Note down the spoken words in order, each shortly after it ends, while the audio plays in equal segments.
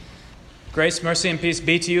Grace, mercy, and peace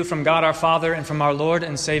be to you from God our Father and from our Lord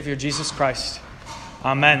and Savior Jesus Christ.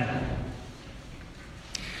 Amen.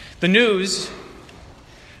 The news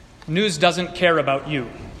doesn't care about you.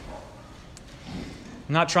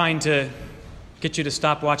 I'm not trying to get you to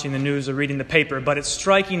stop watching the news or reading the paper, but it's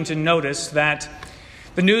striking to notice that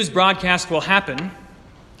the news broadcast will happen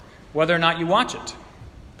whether or not you watch it.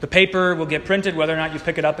 The paper will get printed whether or not you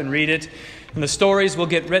pick it up and read it, and the stories will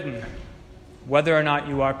get written whether or not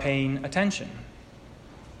you are paying attention.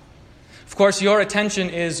 Of course, your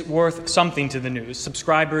attention is worth something to the news.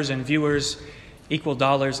 Subscribers and viewers equal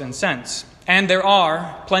dollars and cents. And there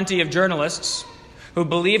are plenty of journalists who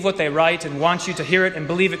believe what they write and want you to hear it and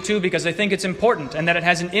believe it too because they think it's important and that it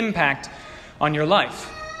has an impact on your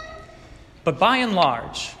life. But by and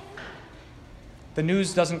large, the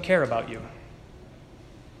news doesn't care about you.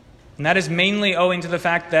 And that is mainly owing to the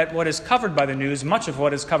fact that what is covered by the news, much of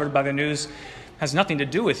what is covered by the news, has nothing to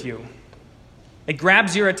do with you. It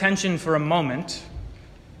grabs your attention for a moment,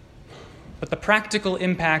 but the practical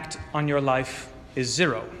impact on your life is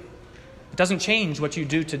zero. It doesn't change what you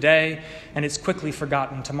do today, and it's quickly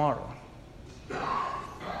forgotten tomorrow.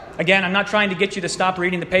 Again, I'm not trying to get you to stop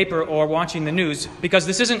reading the paper or watching the news, because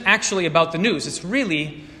this isn't actually about the news. It's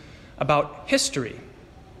really about history.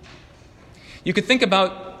 You could think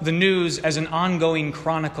about the news as an ongoing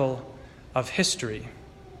chronicle of history.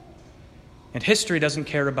 And history doesn't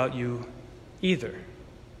care about you either.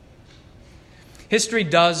 History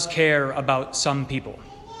does care about some people.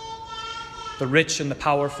 The rich and the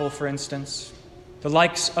powerful, for instance. The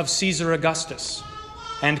likes of Caesar Augustus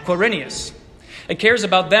and Quirinius. It cares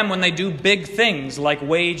about them when they do big things like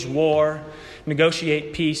wage war,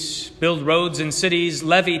 negotiate peace, build roads and cities,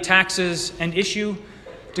 levy taxes, and issue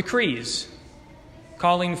decrees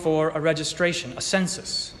calling for a registration, a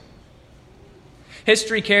census.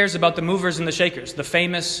 History cares about the movers and the shakers, the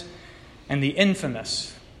famous and the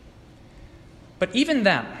infamous. But even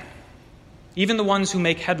them, even the ones who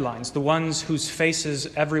make headlines, the ones whose faces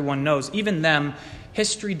everyone knows, even them,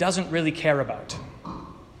 history doesn't really care about.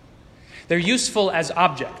 They're useful as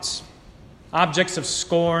objects of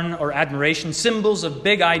scorn or admiration, symbols of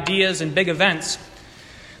big ideas and big events.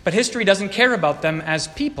 But history doesn't care about them as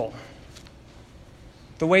people.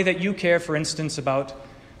 The way that you care, for instance, about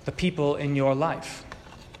the people in your life.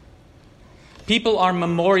 People are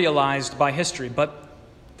memorialized by history, but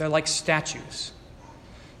they're like statues,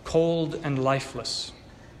 cold and lifeless.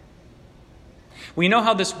 We know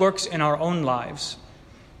how this works in our own lives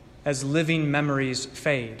as living memories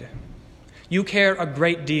fade. You care a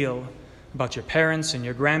great deal about your parents and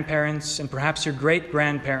your grandparents and perhaps your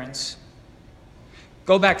great-grandparents.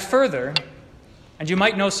 Go back further, and you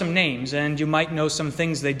might know some names, and you might know some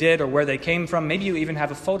things they did or where they came from. Maybe you even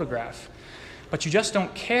have a photograph. But you just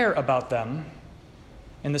don't care about them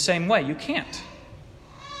in the same way. You can't.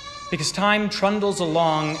 Because time trundles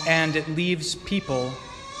along and it leaves people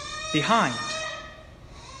behind.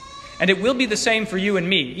 And it will be the same for you and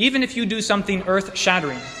me. Even if you do something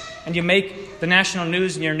earth-shattering and you make the national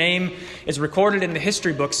news and your name is recorded in the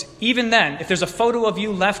history books, even then, if there's a photo of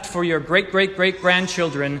you left for your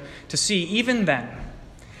great-great-great-grandchildren to see, even then,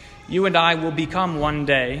 you and I will become one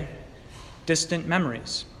day distant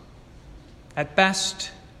memories. At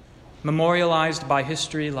best, memorialized by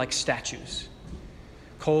history like statues,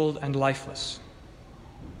 cold and lifeless.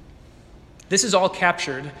 This is all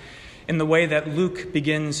captured in the way that Luke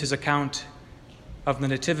begins his account of the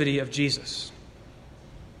nativity of Jesus.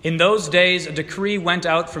 In those days, a decree went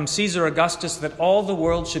out from Caesar Augustus that all the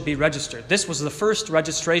world should be registered. This was the first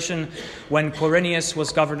registration when Quirinius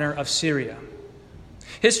was governor of Syria.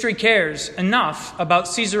 History cares enough about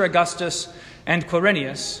Caesar Augustus and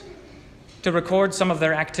Quirinius to record some of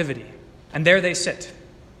their activity. And there they sit,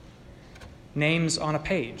 names on a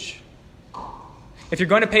page. If you're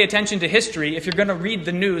going to pay attention to history, if you're going to read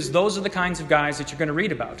the news, those are the kinds of guys that you're going to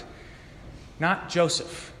read about. Not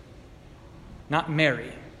Joseph, not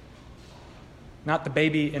Mary, not the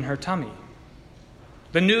baby in her tummy.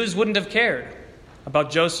 The news wouldn't have cared about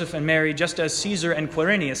Joseph and Mary just as Caesar and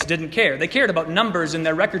Quirinius didn't care. They cared about numbers in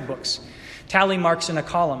their record books, tally marks in a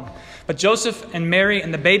column. But Joseph and Mary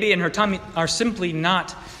and the baby in her tummy are simply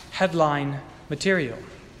not headline material.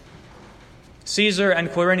 Caesar and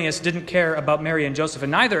Quirinius didn't care about Mary and Joseph,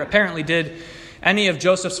 and neither apparently did any of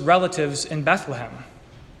Joseph's relatives in Bethlehem.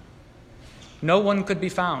 No one could be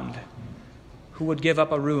found who would give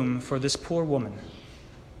up a room for this poor woman,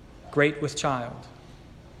 great with child.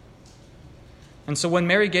 And so when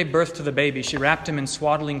Mary gave birth to the baby, she wrapped him in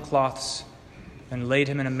swaddling cloths and laid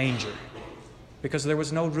him in a manger, because there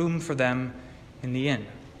was no room for them in the inn.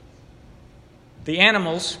 The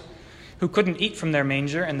animals who couldn't eat from their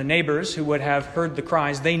manger, and the neighbors who would have heard the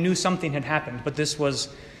cries. They knew something had happened, but this was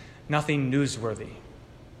nothing newsworthy.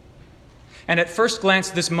 And at first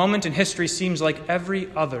glance, this moment in history seems like every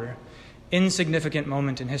other insignificant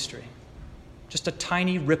moment in history. Just a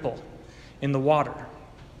tiny ripple in the water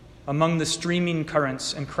among the streaming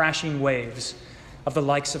currents and crashing waves of the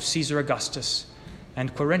likes of Caesar Augustus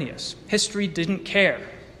and Quirinius. History didn't care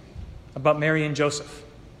about Mary and Joseph,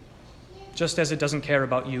 just as it doesn't care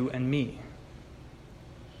about you and me.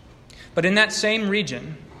 But in that same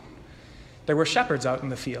region, there were shepherds out in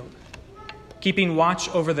the field, keeping watch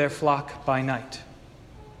over their flock by night.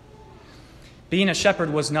 Being a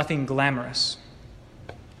shepherd was nothing glamorous.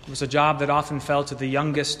 It was a job that often fell to the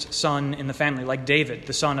youngest son in the family, like David,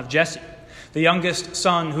 the son of Jesse, the youngest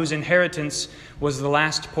son whose inheritance was the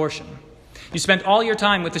last portion. You spent all your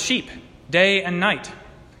time with the sheep, day and night.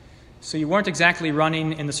 So you weren't exactly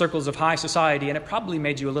running in the circles of high society, and it probably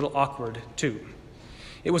made you a little awkward, too.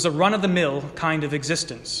 It was a run-of-the-mill kind of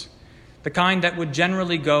existence, the kind that would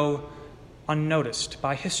generally go unnoticed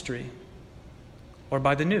by history or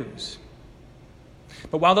by the news.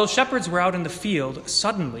 But while those shepherds were out in the field,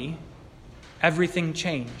 suddenly everything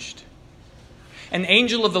changed. An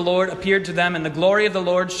angel of the Lord appeared to them, and the glory of the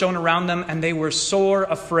Lord shone around them, and they were sore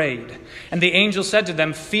afraid. And the angel said to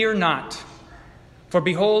them, "Fear not, for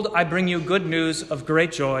behold, I bring you good news of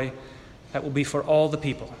great joy that will be for all the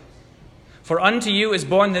people. For unto you is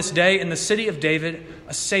born this day in the city of David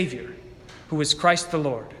a Savior, who is Christ the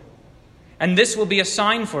Lord. And this will be a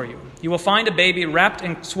sign for you. You will find a baby wrapped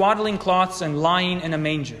in swaddling cloths and lying in a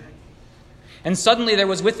manger." And suddenly there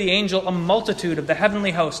was with the angel a multitude of the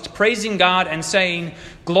heavenly host, praising God and saying,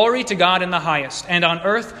 "Glory to God in the highest, and on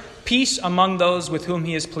earth peace among those with whom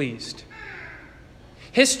he is pleased."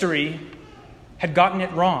 History had gotten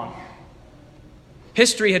it wrong.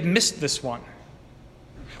 History had missed this one.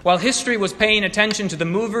 While history was paying attention to the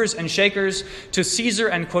movers and shakers, to Caesar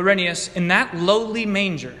and Quirinius, in that lowly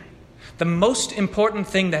manger, the most important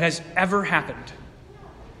thing that has ever happened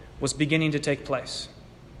was beginning to take place.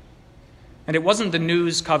 And it wasn't the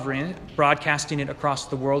news covering it, broadcasting it across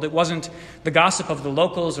the world. It wasn't the gossip of the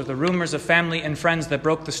locals or the rumors of family and friends that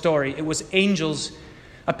broke the story. It was angels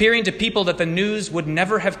appearing to people that the news would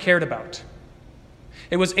never have cared about.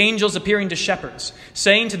 It was angels appearing to shepherds,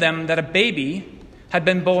 saying to them that a baby had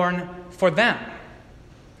been born for them.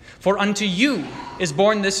 "For unto you is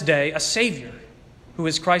born this day a Savior, who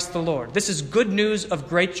is Christ the Lord." This is good news of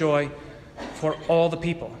great joy for all the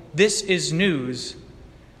people. This is news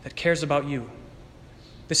that cares about you.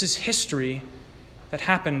 This is history that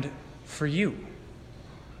happened for you.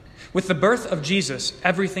 With the birth of Jesus,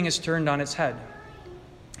 everything is turned on its head.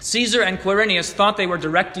 Caesar and Quirinius thought they were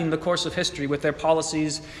directing the course of history with their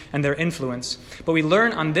policies and their influence, but we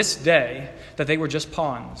learn on this day that they were just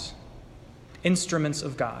pawns, instruments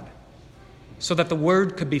of God, so that the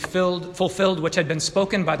word could be fulfilled which had been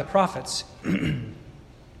spoken by the prophets,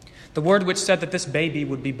 the word which said that this baby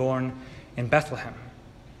would be born in Bethlehem.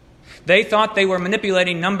 They thought they were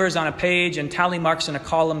manipulating numbers on a page and tally marks in a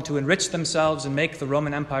column to enrich themselves and make the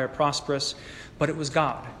Roman Empire prosperous, but it was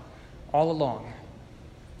God all along,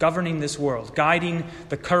 governing this world, guiding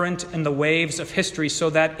the current and the waves of history so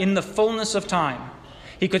that in the fullness of time,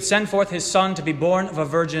 he could send forth his Son to be born of a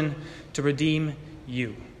virgin to redeem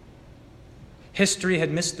you. History had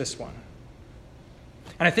missed this one.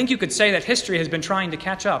 And I think you could say that history has been trying to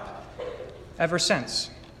catch up ever since.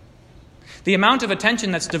 The amount of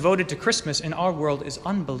attention that's devoted to Christmas in our world is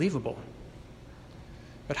unbelievable.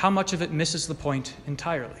 But how much of it misses the point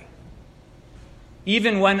entirely?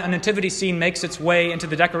 Even when a nativity scene makes its way into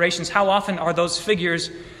the decorations, how often are those figures,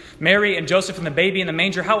 Mary and Joseph and the baby in the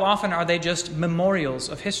manger, how often are they just memorials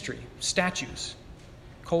of history, statues,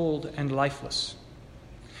 cold and lifeless?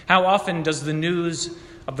 How often does the news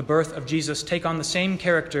of the birth of Jesus take on the same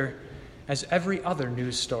character as every other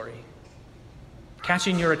news story,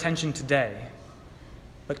 catching your attention today,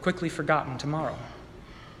 but quickly forgotten tomorrow?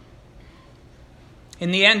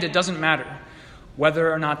 In the end, it doesn't matter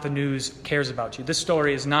whether or not the news cares about you. This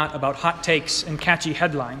story is not about hot takes and catchy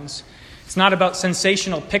headlines. It's not about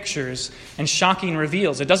sensational pictures and shocking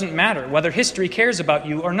reveals. It doesn't matter whether history cares about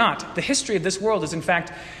you or not. The history of this world is, in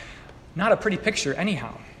fact, not a pretty picture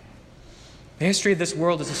anyhow. The history of this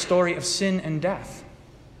world is a story of sin and death.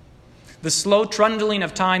 The slow trundling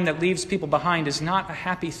of time that leaves people behind is not a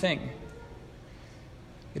happy thing.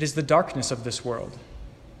 It is the darkness of this world,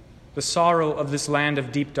 the sorrow of this land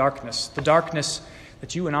of deep darkness, the darkness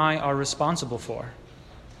that you and I are responsible for.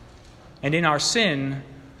 And in our sin,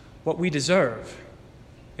 what we deserve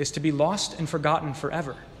is to be lost and forgotten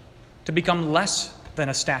forever, to become less than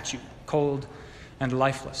a statue, cold and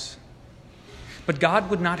lifeless. But God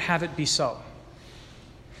would not have it be so.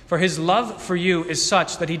 For his love for you is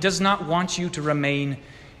such that he does not want you to remain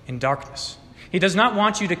in darkness. He does not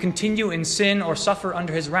want you to continue in sin or suffer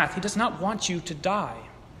under his wrath. He does not want you to die.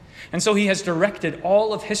 And so he has directed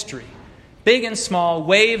all of history, big and small,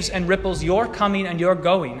 waves and ripples, your coming and your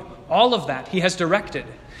going, all of that he has directed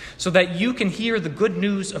so that you can hear the good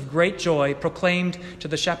news of great joy proclaimed to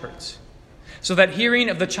the shepherds. So that hearing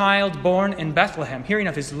of the child born in Bethlehem, hearing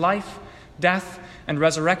of his life, death, and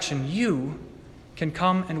resurrection, you can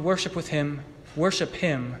come and worship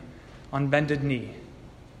him on bended knee,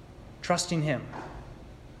 trusting him,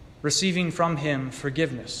 receiving from him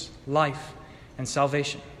forgiveness, life, and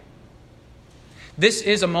salvation. This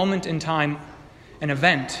is a moment in time, an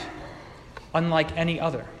event unlike any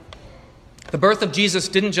other. The birth of Jesus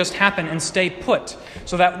didn't just happen and stay put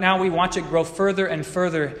so that now we watch it grow further and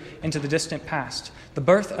further into the distant past. The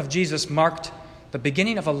birth of Jesus marked the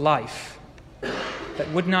beginning of a life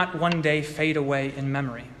that would not one day fade away in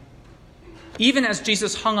memory. Even as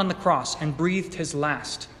Jesus hung on the cross and breathed his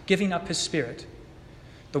last, giving up his spirit,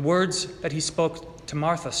 the words that he spoke to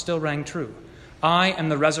Martha still rang true. I am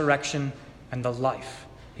the resurrection and the life,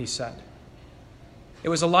 he said. It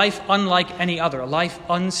was a life unlike any other, a life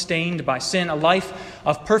unstained by sin, a life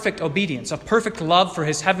of perfect obedience, of perfect love for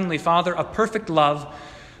his heavenly Father, a perfect love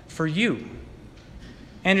for you.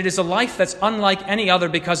 And it is a life that's unlike any other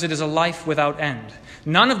because it is a life without end.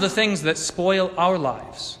 None of the things that spoil our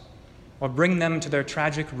lives or bring them to their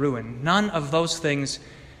tragic ruin, none of those things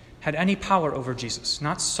had any power over Jesus.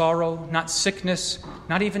 Not sorrow, not sickness,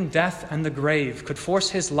 not even death and the grave could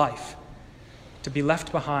force his life to be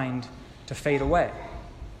left behind, to fade away.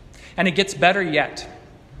 And it gets better yet.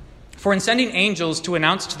 For in sending angels to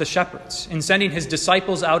announce to the shepherds, in sending his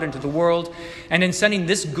disciples out into the world, and in sending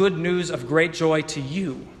this good news of great joy to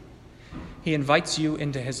you, he invites you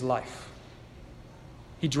into his life.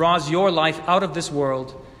 He draws your life out of this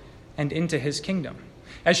world and into his kingdom.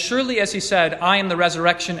 As surely as he said, I am the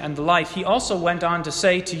resurrection and the life, he also went on to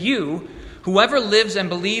say to you, whoever lives and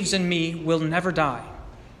believes in me will never die.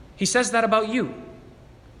 He says that about you.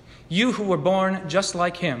 You who were born just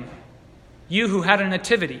like him. You who had a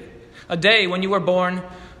nativity, a day when you were born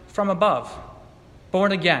from above,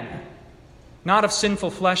 born again, not of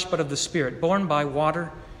sinful flesh but of the Spirit, born by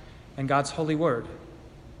water and God's holy word.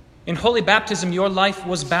 In holy baptism, your life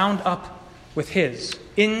was bound up with his,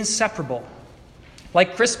 inseparable.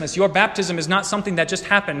 Like Christmas, your baptism is not something that just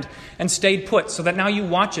happened and stayed put so that now you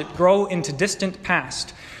watch it grow into distant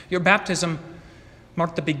past. Your baptism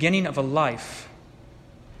marked the beginning of a life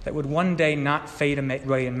that would one day not fade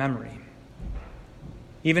away in memory.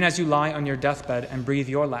 Even as you lie on your deathbed and breathe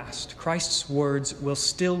your last, Christ's words will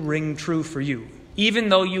still ring true for you. Even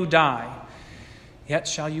though you die, yet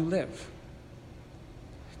shall you live.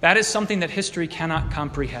 That is something that history cannot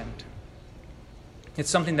comprehend. It's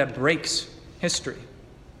something that breaks history,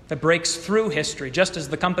 that breaks through history, just as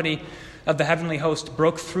the company of the heavenly host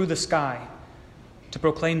broke through the sky to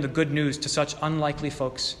proclaim the good news to such unlikely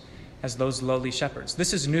folks as those lowly shepherds.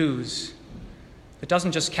 This is news that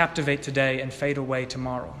doesn't just captivate today and fade away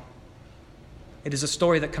tomorrow. It is a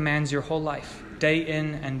story that commands your whole life, day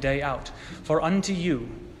in and day out. For unto you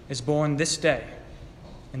is born this day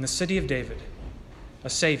in the city of David a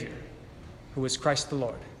Savior, who is Christ the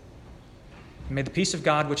Lord. And may the peace of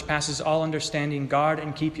God, which passes all understanding, guard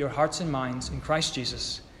and keep your hearts and minds in Christ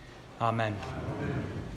Jesus. Amen.